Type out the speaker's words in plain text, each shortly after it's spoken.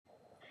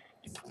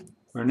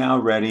We're now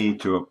ready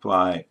to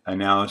apply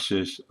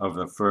analysis of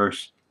the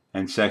first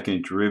and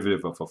second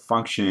derivative of a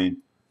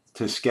function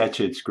to sketch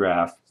its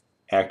graph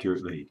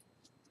accurately.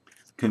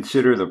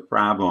 Consider the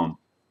problem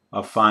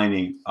of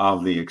finding all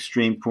the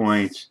extreme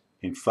points,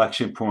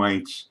 inflection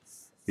points,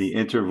 the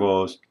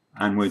intervals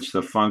on which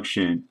the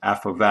function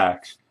f of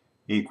x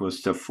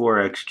equals to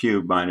 4x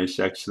cubed minus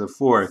x to the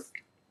fourth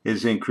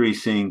is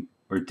increasing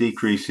or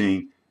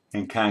decreasing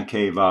in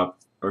concave up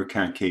or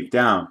concave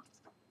down.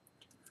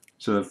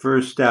 So the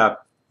first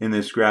step in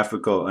this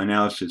graphical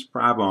analysis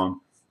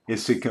problem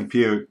is to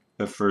compute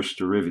the first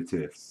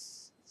derivative.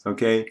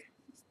 Okay,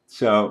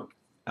 so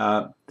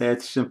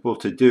that's simple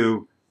to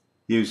do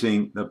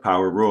using the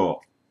power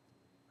rule.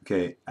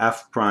 Okay,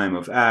 f prime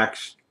of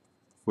x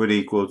would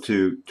equal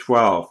to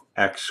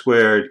 12x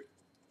squared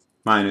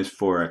minus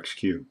 4x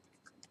cubed.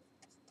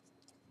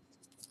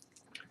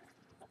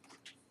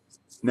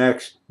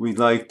 Next, we'd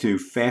like to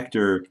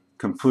factor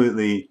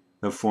completely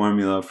the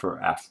formula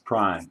for f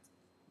prime.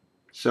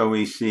 So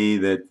we see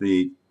that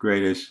the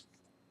greatest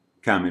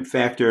common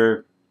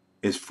factor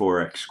is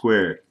 4x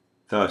squared.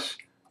 Thus,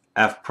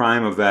 f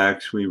prime of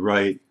x we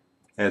write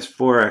as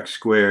 4x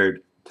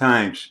squared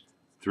times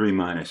 3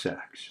 minus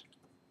x.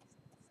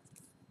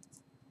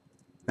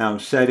 Now,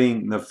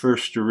 setting the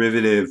first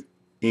derivative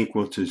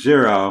equal to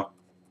 0,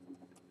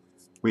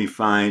 we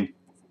find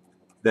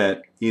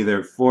that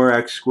either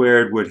 4x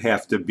squared would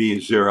have to be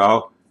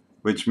 0,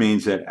 which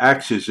means that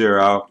x is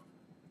 0,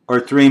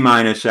 or 3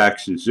 minus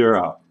x is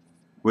 0,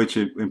 which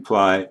would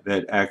imply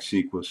that x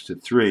equals to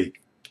 3.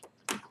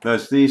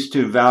 Thus, these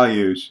two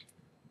values,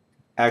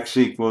 x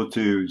equal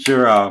to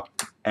 0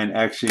 and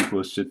x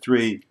equals to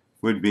 3,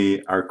 would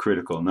be our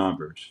critical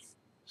numbers.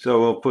 So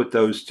we'll put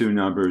those two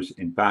numbers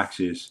in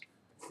boxes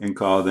and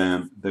call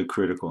them the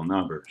critical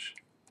numbers.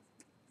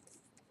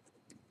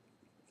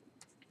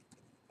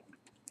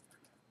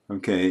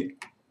 Okay,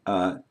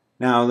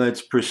 now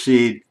let's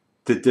proceed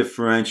to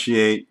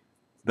differentiate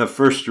the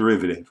first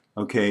derivative.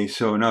 Okay,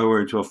 so in other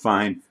words, we'll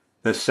find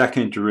the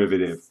second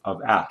derivative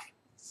of f.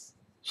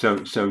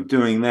 So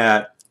doing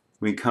that,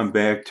 we come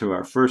back to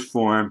our first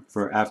form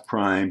for f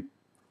prime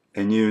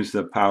and use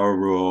the power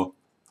rule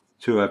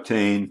to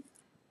obtain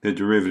the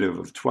derivative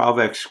of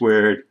 12x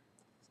squared,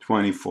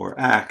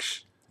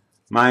 24x,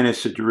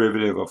 minus the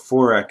derivative of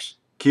 4x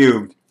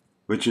cubed,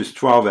 which is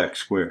 12x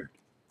squared.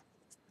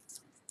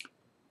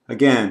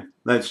 Again,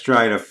 let's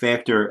try to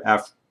factor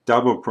f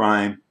double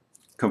prime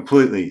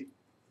completely.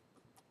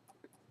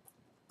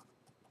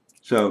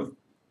 So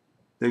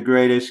the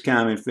greatest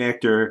common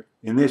factor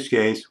in this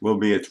case will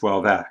be a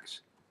 12x.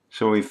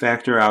 So we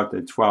factor out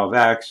the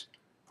 12x,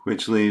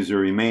 which leaves a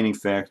remaining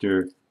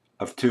factor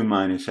of 2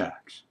 minus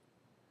x.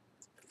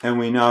 And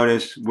we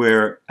notice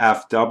where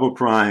f double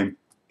prime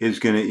is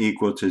going to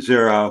equal to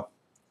 0,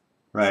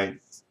 right?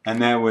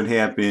 And that would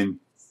happen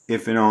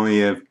if and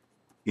only if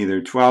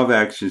either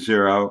 12x is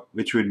 0,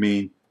 which would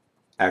mean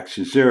x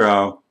is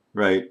 0,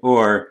 right?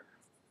 Or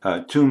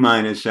 2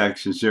 minus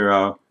x is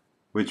 0,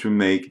 which would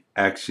make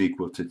x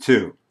equal to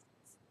 2.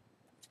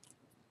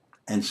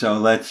 And so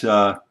let's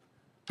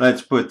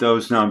put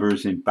those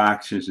numbers in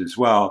boxes as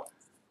well,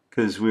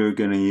 because we're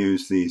going to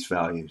use these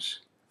values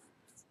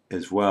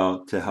as well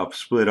to help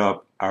split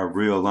up our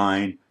real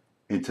line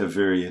into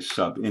various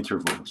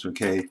subintervals.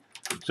 Okay,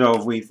 so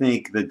if we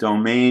think the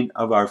domain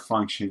of our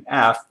function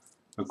f,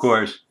 of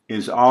course,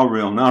 is all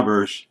real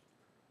numbers,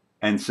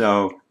 and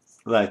so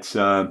let's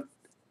then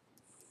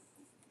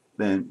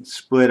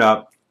split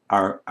up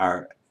our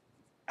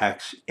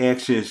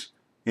x-axis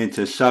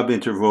into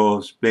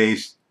subintervals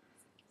based,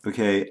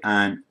 okay,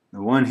 on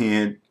the one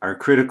hand, our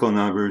critical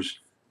numbers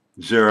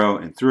 0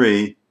 and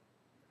 3,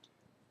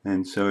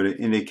 and so to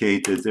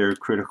indicate that they're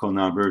critical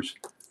numbers,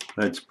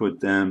 let's put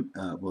them,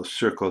 we'll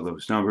circle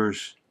those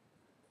numbers.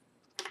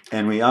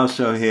 And we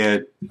also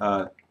had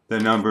the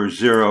numbers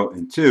 0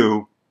 and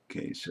 2,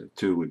 okay, so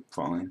 2 would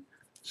fall in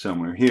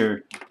somewhere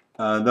here.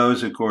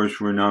 Those, of course,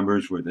 were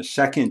numbers where the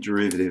second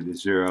derivative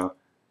is 0,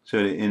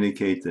 so to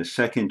indicate the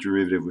second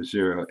derivative was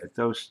 0 at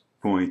those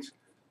points,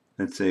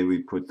 let's say we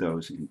put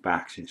those in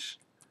boxes.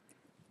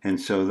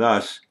 And so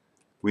thus,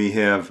 we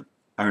have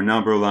our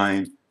number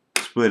line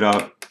split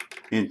up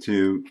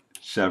into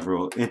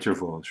several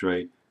intervals,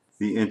 right?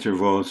 The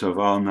intervals of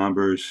all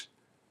numbers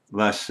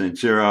less than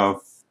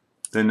 0,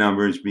 the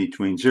numbers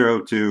between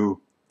 0,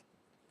 2,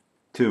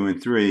 2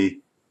 and 3,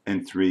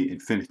 and 3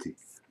 infinity.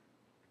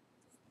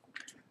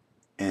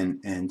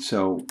 And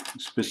so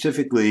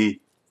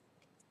specifically,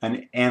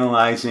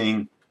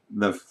 analyzing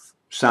the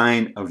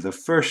sign of the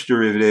first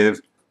derivative,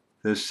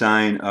 the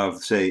sign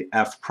of, say,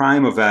 f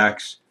prime of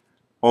x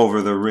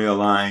over the real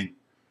line,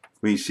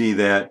 we see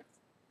that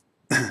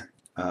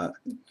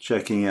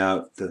checking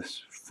out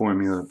this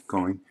formula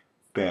going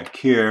back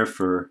here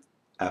for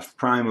f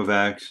prime of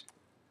x,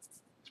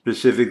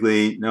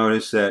 specifically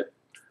notice that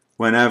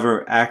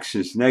whenever x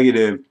is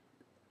negative,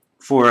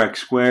 4x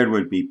squared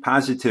would be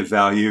positive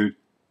valued,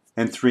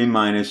 and 3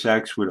 minus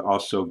x would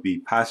also be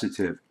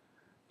positive.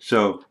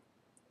 So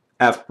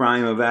f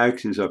prime of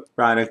x is a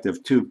product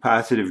of two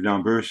positive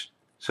numbers,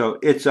 So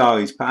it's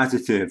always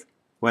positive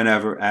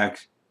whenever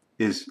x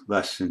is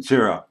less than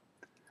 0.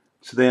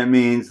 So that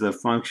means the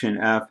function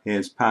f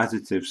has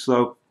positive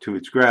slope to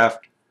its graph,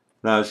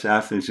 thus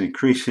f is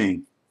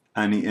increasing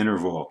on the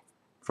interval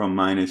from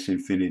minus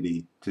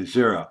infinity to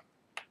 0.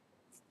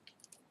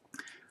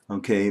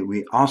 Okay,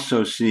 we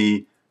also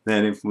see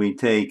that if we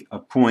take a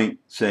point,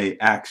 say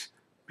x,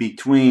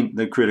 between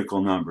the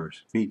critical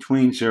numbers,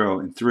 between 0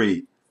 and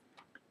 3,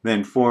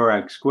 then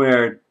 4x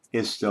squared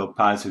is still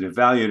positive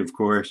valued, of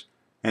course,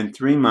 and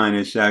 3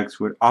 minus x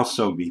would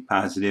also be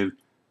positive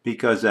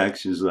because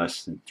x is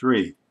less than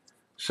 3.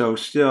 So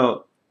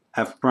still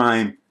f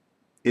prime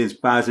is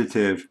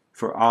positive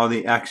for all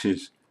the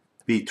x's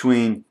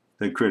between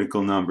the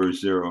critical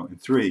numbers 0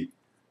 and 3.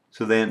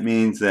 So that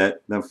means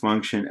that the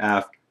function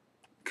f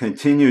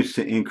continues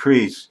to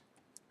increase,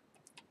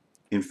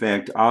 in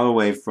fact, all the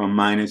way from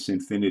minus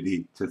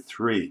infinity to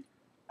 3.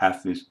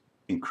 F is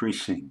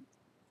increasing.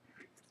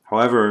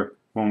 However,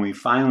 when we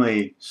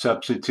finally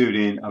substitute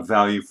in a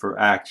value for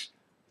x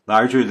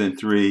larger than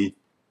 3,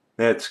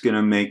 that's going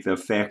to make the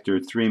factor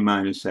 3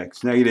 minus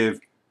x negative,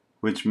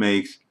 which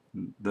makes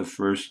the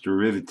first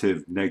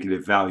derivative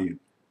negative value.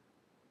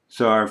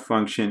 So our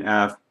function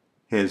f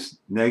has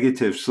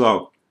negative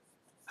slope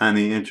on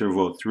the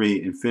interval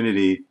 3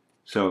 infinity,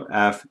 so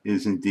f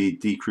is indeed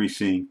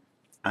decreasing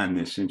on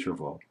this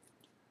interval.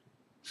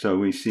 So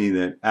we see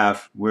that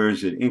f, where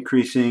is it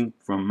increasing?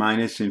 From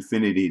minus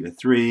infinity to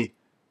 3,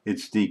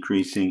 it's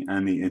decreasing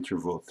on the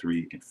interval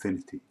 3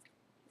 infinity.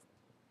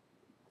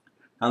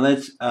 Now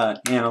let's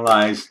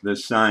analyze the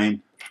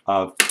sign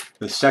of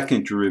the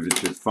second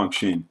derivative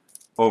function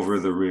over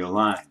the real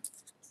line.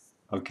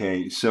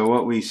 Okay, so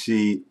what we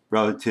see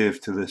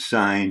relative to the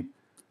sign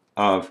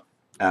of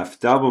f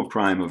double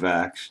prime of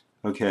x,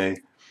 okay,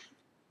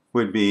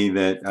 would be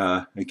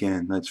that,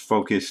 again, let's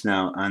focus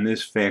now on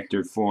this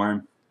factored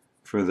form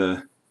for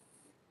the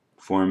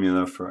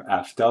formula for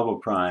f double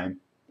prime.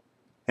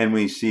 And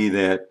we see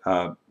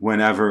that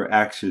whenever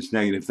x is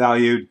negative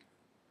valued,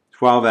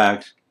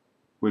 12x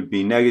would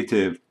be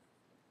negative,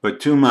 but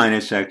 2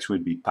 minus x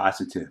would be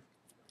positive.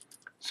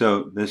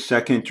 So the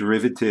second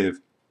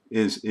derivative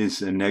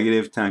is a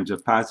negative times a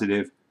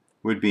positive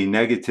would be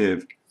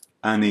negative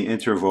on the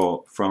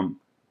interval from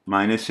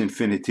minus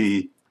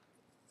infinity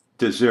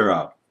to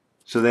 0.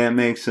 So that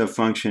makes the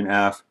function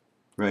f,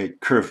 right,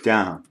 curve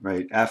down,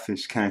 right? F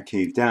is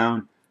concave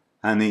down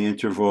on the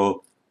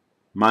interval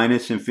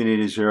minus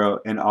infinity to 0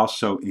 and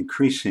also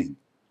increasing.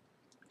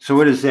 So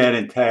what does that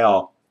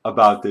entail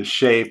about the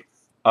shape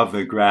of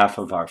the graph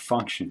of our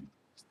function?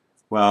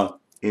 Well,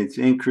 it's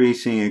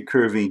increasing and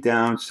curving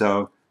down,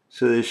 so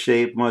the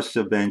shape must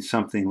have been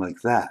something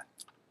like that,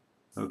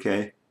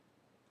 okay,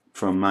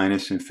 from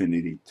minus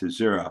infinity to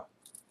 0.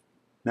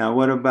 Now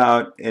what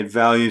about at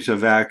values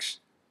of x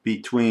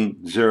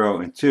between 0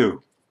 and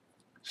 2?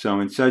 So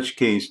in such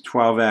case,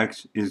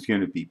 12x is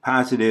going to be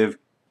positive.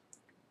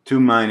 2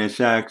 minus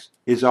x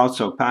is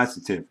also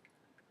positive.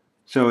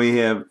 So we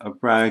have a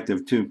product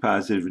of two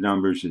positive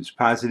numbers is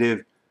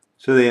positive.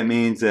 So that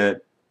means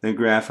that the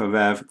graph of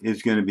f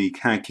is going to be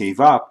concave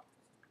up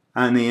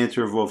on the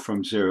interval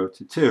from 0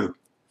 to 2.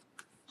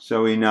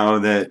 So we know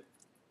that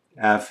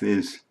f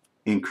is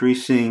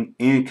increasing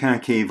and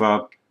concave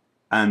up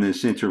on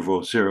this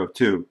interval 0,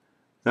 2.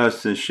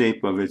 Thus the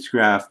shape of its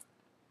graph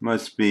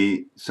must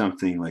be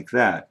something like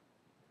that,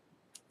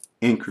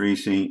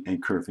 increasing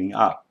and curving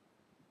up.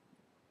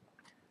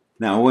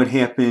 Now what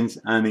happens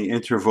on the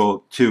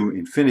interval to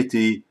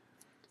infinity?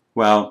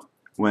 Well,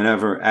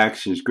 whenever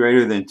x is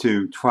greater than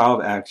 2,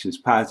 12x is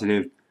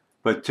positive,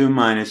 but 2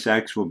 minus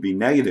x will be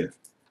negative.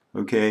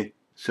 Okay,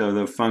 so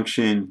the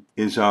function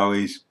is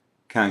always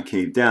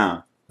concave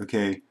down.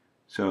 Okay,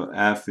 so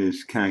f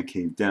is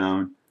concave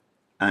down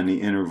on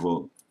the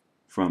interval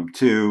from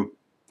 2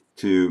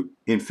 to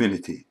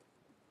infinity.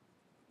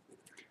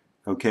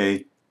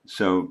 Okay,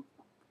 so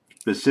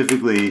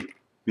specifically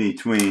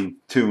between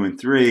 2 and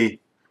 3,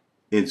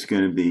 it's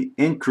going to be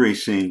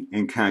increasing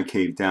and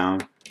concave down.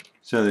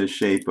 So the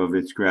shape of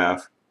its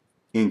graph,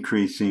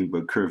 increasing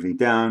but curving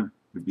down,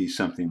 would be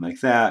something like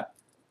that.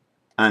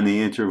 On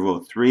the interval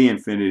 3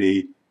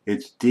 infinity,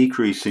 it's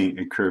decreasing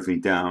and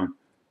curving down.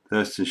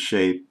 Thus the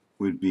shape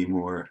would be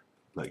more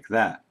like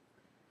that.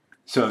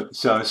 So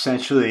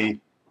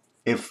essentially,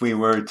 if we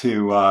were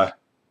to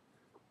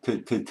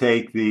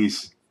take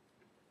these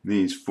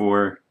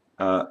four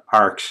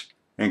arcs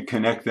and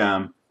connect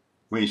them,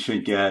 we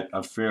should get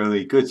a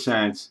fairly good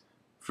sense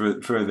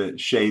for the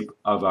shape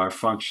of our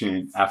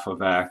function f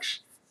of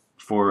x,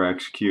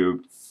 4x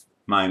cubed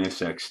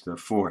minus x to the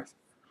fourth.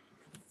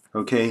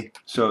 Okay,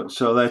 so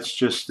let's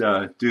just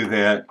do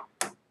that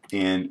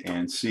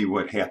and see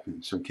what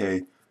happens.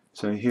 Okay,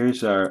 so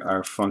here's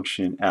our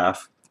function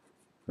f,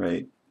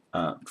 right?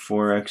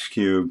 4x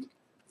cubed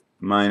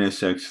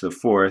minus x to the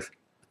fourth,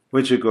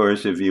 which of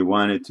course, if you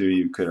wanted to,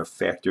 you could have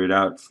factored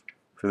out,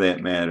 for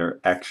that matter,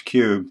 x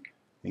cubed,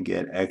 and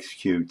get x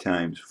cubed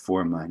times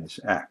 4 minus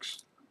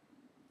x.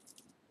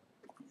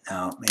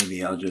 Now,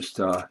 maybe I'll just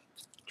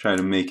try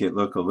to make it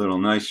look a little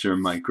nicer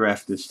in my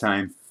graph this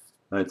time.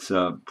 let's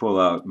pull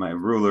out my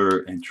ruler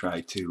and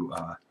try to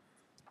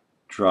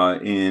draw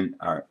in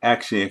our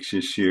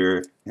x-axis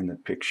here in the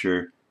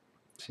picture,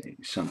 say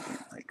something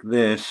like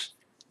this,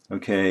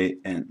 okay,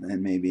 and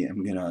then maybe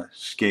I'm going to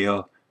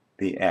scale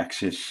the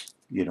axis,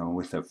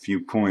 with a few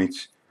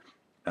points.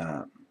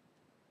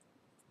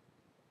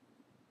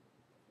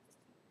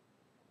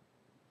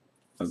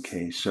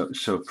 Okay,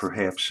 so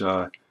perhaps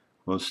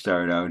we'll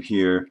start out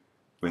here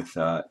with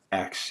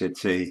x at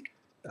say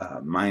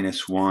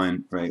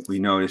 -1, right? We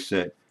notice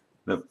that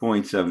the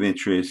points of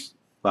interest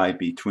lie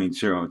between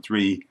 0 and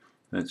 3.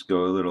 Let's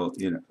go a little,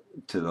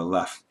 to the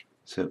left.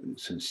 So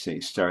say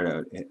start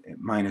out at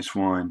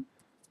 -1.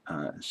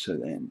 So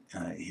then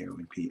here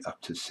would be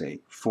up to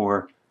say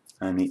 4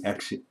 on the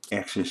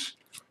x-axis,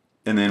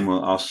 and then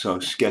we'll also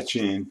sketch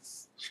in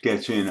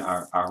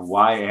our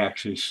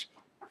y-axis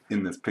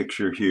in the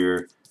picture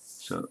here.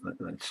 So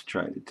let's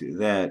try to do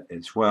that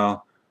as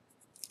well.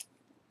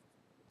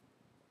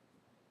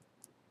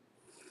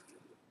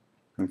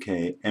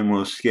 Okay, and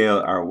we'll scale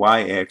our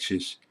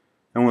y-axis,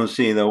 and we'll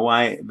see the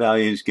y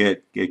values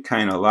get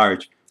kind of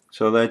large.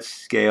 So let's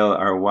scale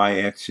our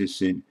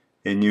y-axis in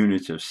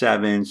units of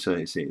 7. So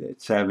they say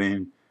that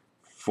 7,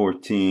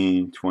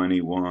 14,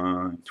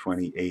 21,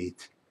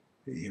 28.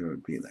 Here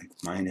would be like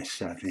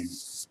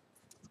 -7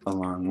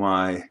 along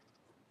y.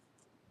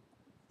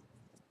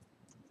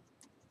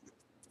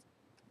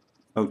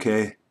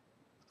 Okay,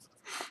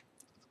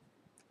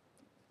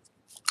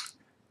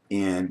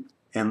 and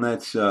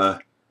let's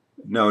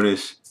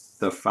notice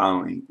the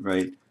following,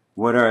 right?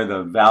 What are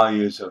the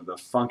values of the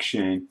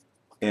function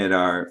at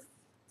our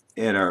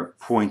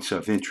points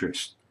of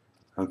interest?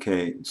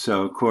 Okay,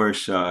 so of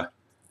course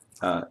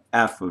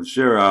f of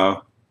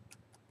 0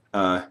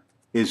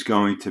 is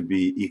going to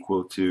be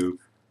equal to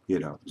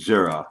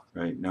 0,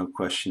 right? No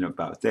question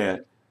about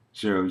that.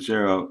 0,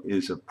 0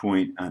 is a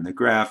point on the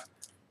graph,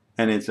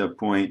 and it's a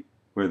point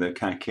where the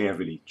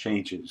concavity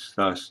changes.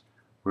 Thus,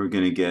 we're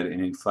going to get an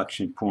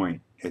inflection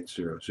point at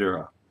 0,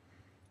 0.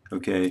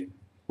 Okay,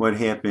 what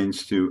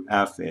happens to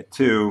f at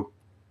 2?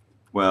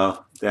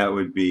 Well, that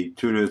would be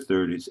 2 to the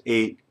third is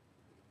 8,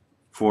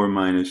 4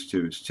 minus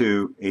 2 is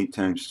 2, 8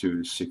 times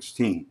 2 is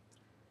 16.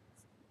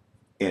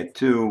 At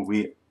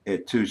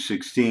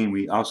 216,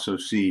 we also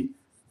see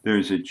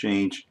there's a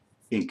change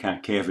in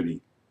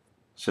concavity.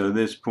 So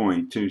this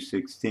point,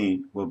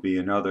 216, will be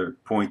another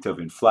point of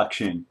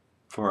inflection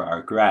for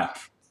our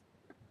graph.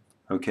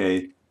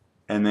 Okay,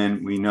 and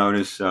then we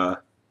notice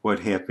what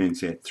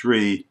happens at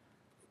 3.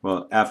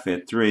 Well, f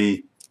at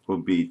 3 will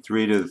be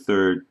 3 to the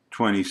third,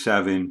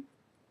 27,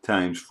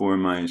 times 4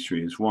 minus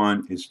 3 is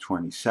 1, is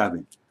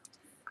 27.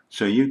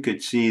 So you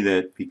could see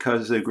that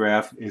because the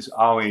graph is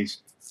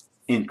always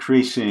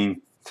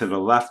increasing to the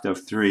left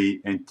of 3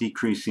 and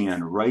decreasing on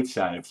the right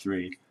side of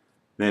 3,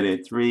 that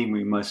at 3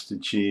 we must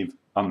achieve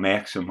a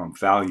maximum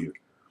value.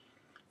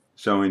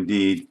 So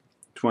indeed,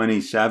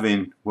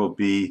 27 will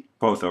be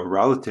both a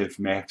relative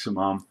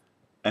maximum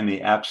and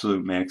the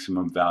absolute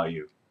maximum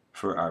value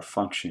for our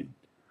function.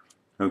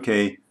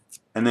 Okay,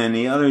 and then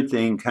the other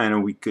thing kind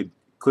of we could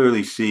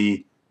clearly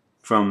see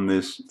from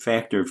this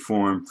factored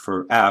form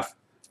for f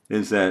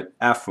is that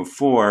f of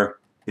 4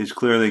 is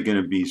clearly going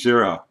to be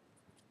 0.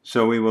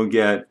 So we will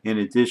get, in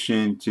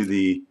addition to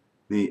the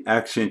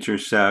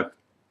x-intercept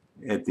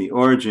at the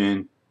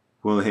origin,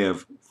 we'll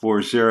have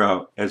 4,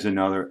 0 as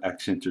another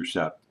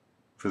x-intercept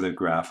for the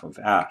graph of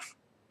f.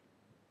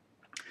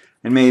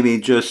 And maybe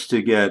just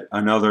to get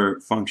another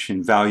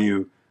function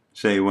value,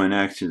 say when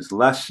x is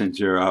less than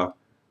 0,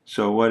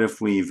 so what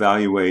if we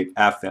evaluate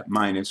f at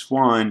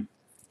 -1?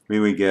 We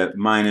would get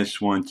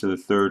 -1 to the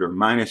third, or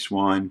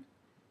 -1,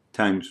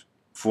 times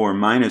 4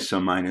 minus a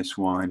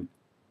 -1.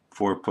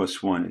 4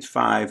 plus 1 is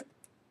 5.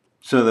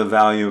 So the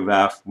value of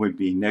f would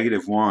be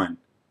 -1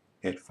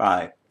 at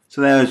 5.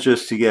 So that was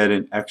just to get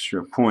an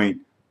extra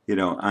point,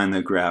 on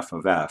the graph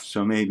of f.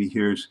 So maybe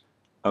here's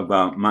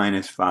about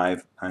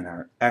 -5 on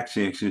our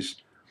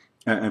x-axis.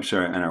 I'm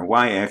sorry, on our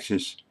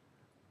y-axis.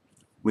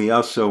 We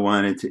also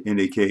wanted to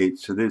indicate,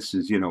 so this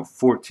is,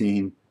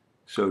 14,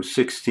 so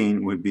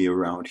 16 would be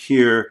around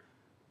here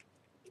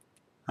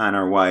on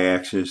our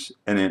y-axis,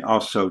 and then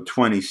also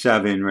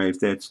 27, right, if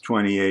that's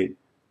 28,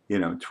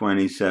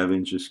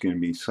 27 just going to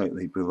be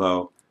slightly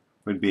below,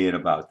 would be at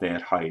about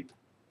that height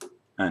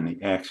on the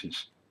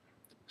axis.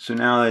 So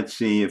now let's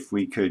see if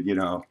we could,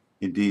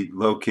 indeed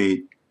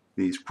locate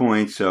these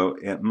points. So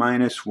at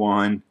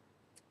 -1,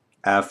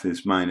 f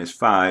is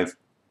 -5.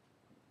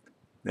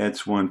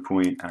 That's 1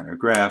 point on our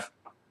graph.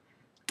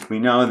 We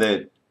know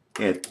that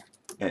at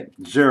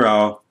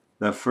 0,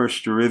 the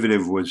first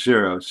derivative was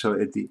 0. So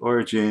at the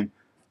origin,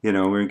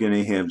 we're going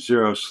to have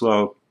 0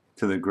 slope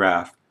to the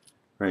graph,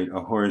 right?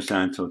 A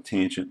horizontal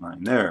tangent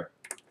line there.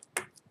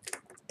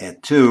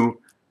 At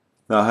 2,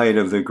 the height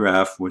of the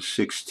graph was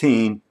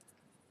 16.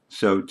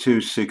 So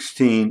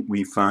 216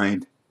 we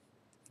find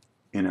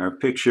in our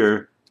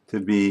picture to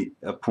be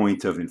a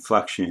point of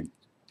inflection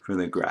for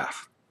the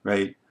graph,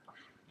 right?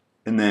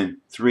 And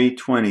then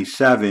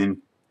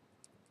 327,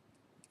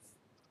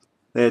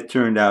 that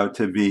turned out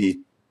to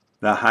be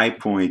the high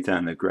point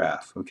on the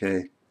graph,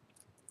 okay?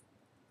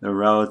 The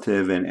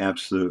relative and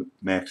absolute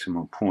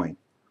maximum point.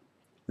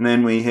 And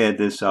then we had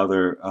this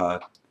other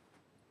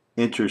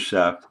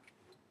intercept,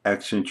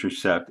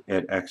 x-intercept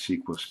at x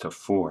equals to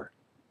 4,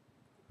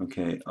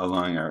 okay,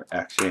 along our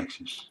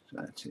x-axis. So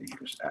let's say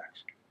here's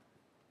x.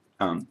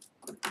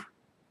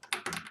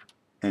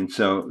 And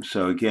so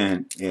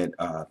again, at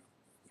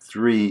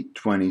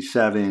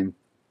 327,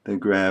 the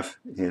graph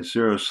has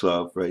zero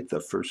slope, right?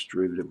 The first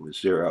derivative was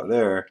 0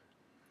 there.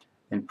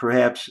 And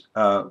perhaps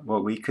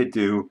what we could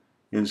do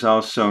is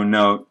also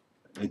note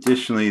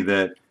additionally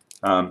that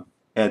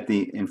at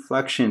the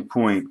inflection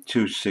point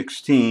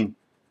 216,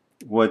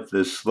 what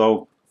the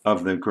slope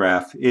of the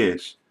graph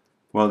is.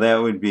 Well,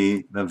 that would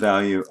be the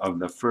value of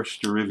the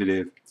first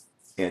derivative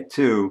at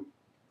 2.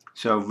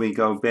 So if we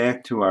go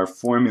back to our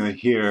formula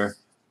here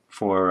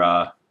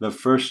for the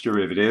first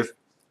derivative,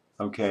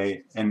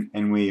 okay,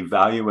 and we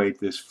evaluate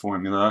this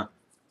formula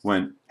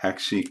when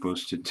x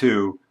equals to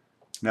 2,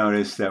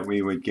 notice that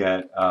we would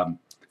get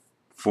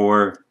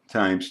 4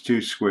 times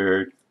 2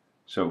 squared,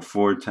 so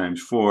 4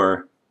 times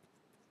 4,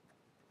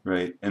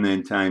 right, and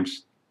then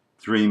times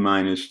 3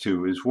 minus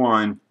 2 is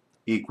 1,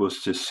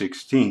 equals to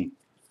 16,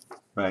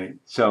 right?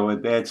 So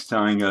what that's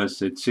telling us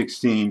that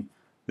 16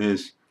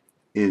 is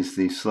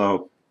the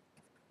slope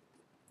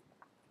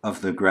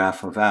of the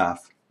graph of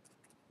f,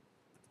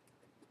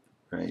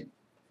 right,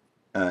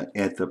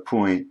 at the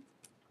point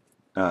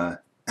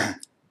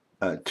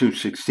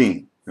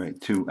 216, right,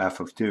 2f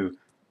of 2,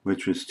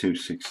 which was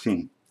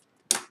 216.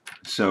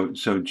 So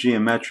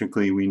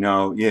geometrically we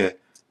know, yeah,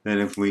 that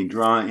if we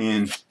draw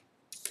in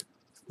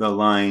the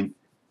line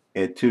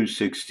at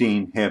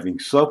 216 having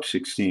slope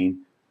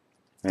 16,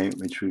 right,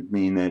 which would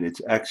mean that its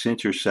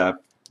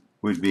x-intercept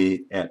would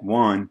be at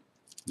 1,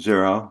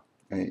 0,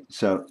 right?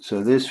 So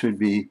this would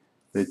be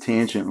the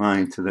tangent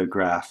line to the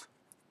graph,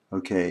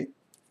 okay,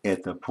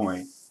 at the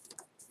point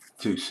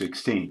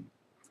 216.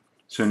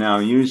 So now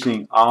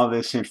using all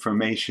this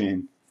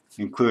information,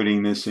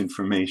 including this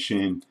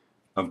information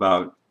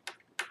about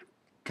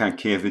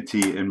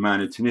concavity and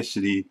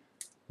monotonicity,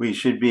 we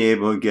should be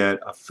able to get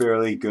a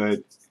fairly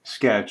good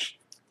sketch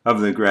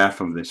of the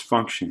graph of this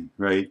function,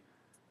 right?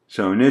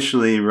 So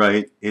initially,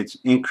 right, it's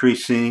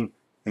increasing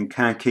and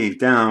concave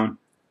down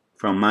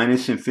from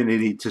minus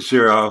infinity to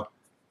 0,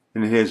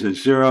 and it has a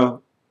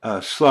 0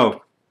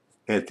 slope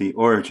at the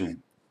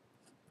origin.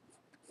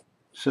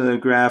 So the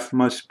graph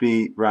must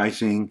be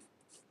rising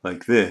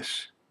like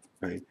this,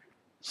 right?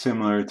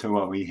 Similar to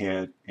what we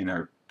had in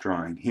our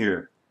drawing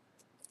here.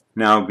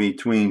 Now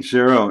between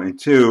 0 and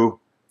 2,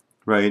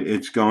 right,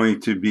 it's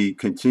going to be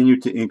continue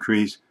to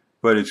increase,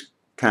 but it's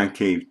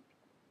concave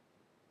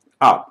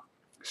up.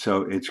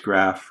 So its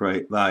graph,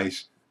 right,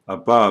 lies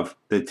above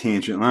the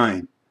tangent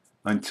line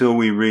until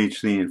we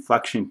reach the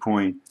inflection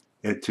point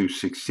at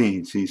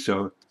 216. See,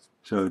 so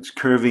it's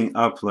curving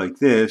up like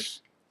this,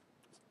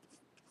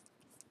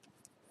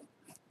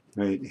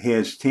 right? It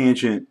has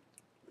tangent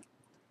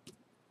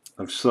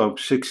of slope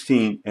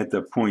 16 at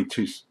the point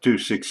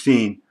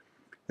 216,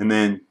 and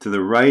then to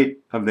the right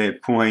of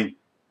that point,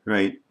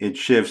 right, it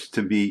shifts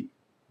to be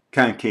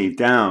concave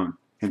down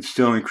and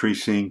still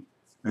increasing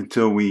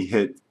until we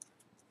hit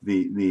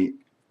the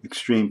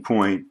extreme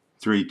point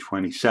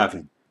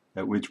 327,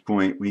 at which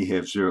point we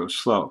have 0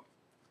 slope.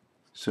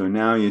 So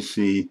now you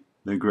see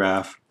the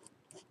graph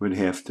would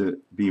have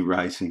to be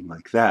rising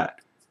like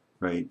that,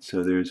 right?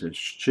 So there's a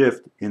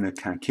shift in the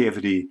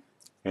concavity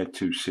at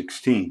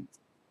 216.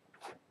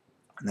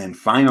 And then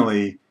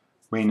finally,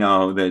 we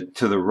know that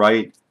to the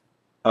right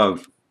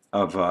of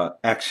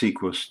x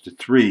equals to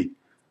 3,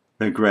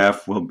 the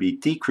graph will be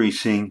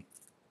decreasing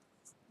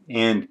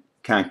and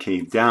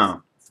concave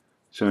down.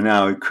 So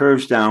now it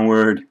curves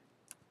downward,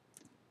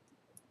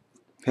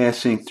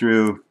 passing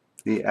through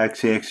the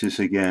x-axis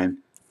again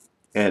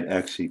at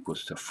x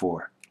equals to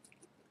 4.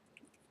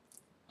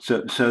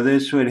 So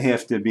this would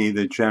have to be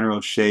the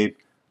general shape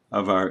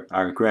of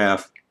our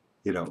graph,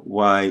 you know,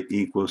 y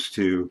equals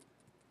to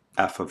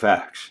f of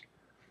x.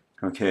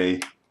 Okay,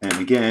 and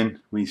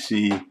again, we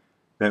see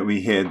that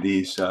we had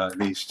these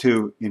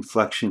two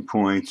inflection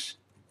points,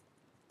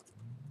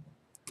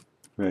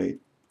 right,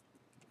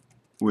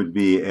 would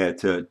be at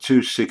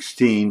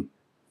 216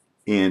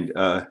 and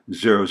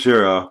 0,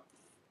 0.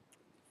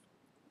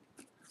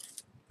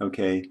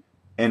 Okay,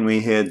 and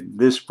we had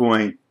this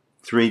point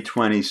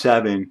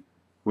 327,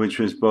 which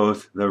was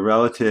both the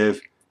relative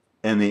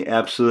and the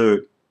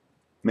absolute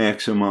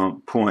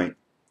maximum point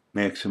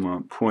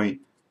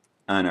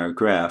on our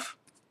graph,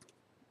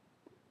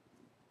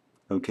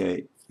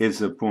 okay, is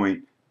the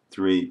point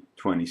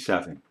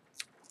 327.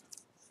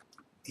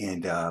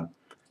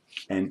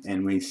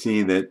 And we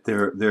see that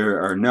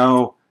there are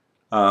no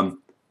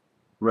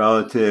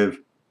relative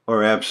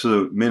or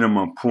absolute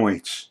minimum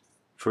points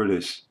for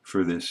this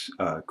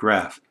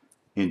graph.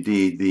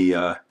 Indeed,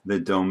 the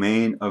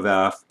domain of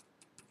f,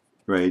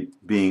 right,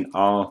 being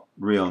all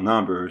real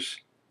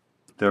numbers,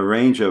 the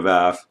range of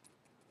f,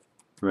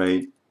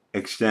 right,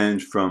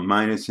 extends from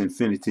minus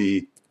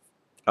infinity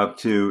up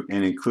to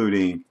and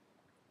including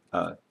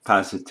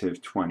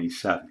positive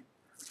 27.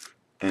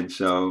 And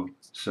so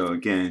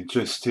again,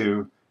 just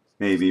to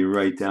maybe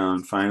write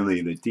down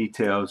finally the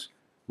details,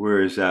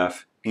 where is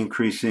f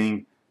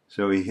increasing?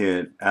 So we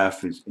had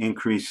f is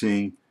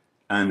increasing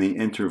on the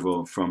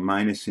interval from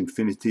minus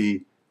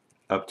infinity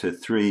up to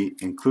 3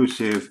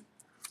 inclusive.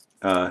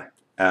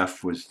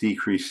 F was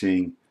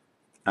decreasing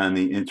on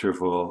the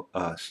interval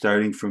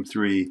starting from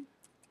 3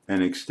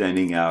 and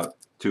extending out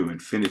to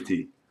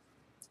infinity.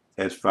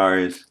 As far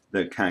as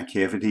the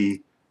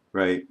concavity,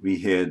 right, we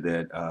had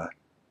that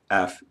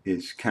f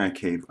is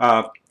concave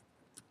up,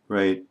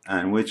 right,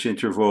 on which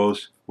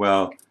intervals?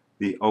 Well,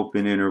 the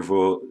open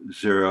interval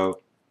 0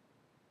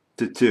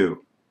 to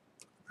 2,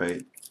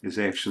 right, is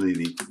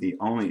actually the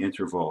only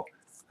interval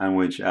on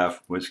which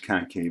f was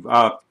concave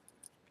up.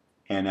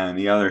 And on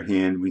the other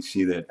hand, we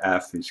see that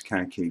f is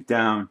concave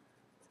down,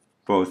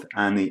 both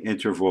on the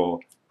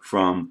interval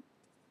from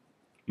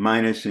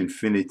minus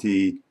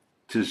infinity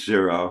to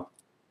 0,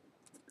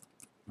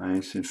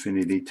 minus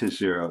infinity to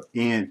 0,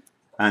 and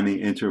on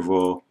the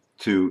interval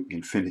to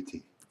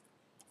infinity.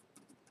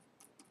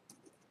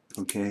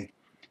 Okay,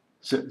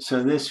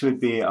 so this would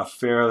be a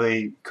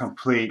fairly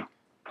complete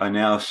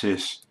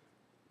analysis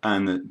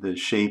on the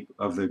shape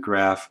of the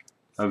graph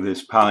of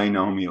this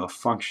polynomial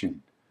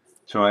function.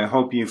 So I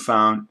hope you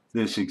found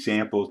this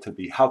example to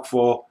be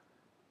helpful,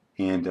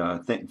 and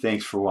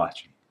thanks for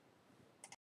watching.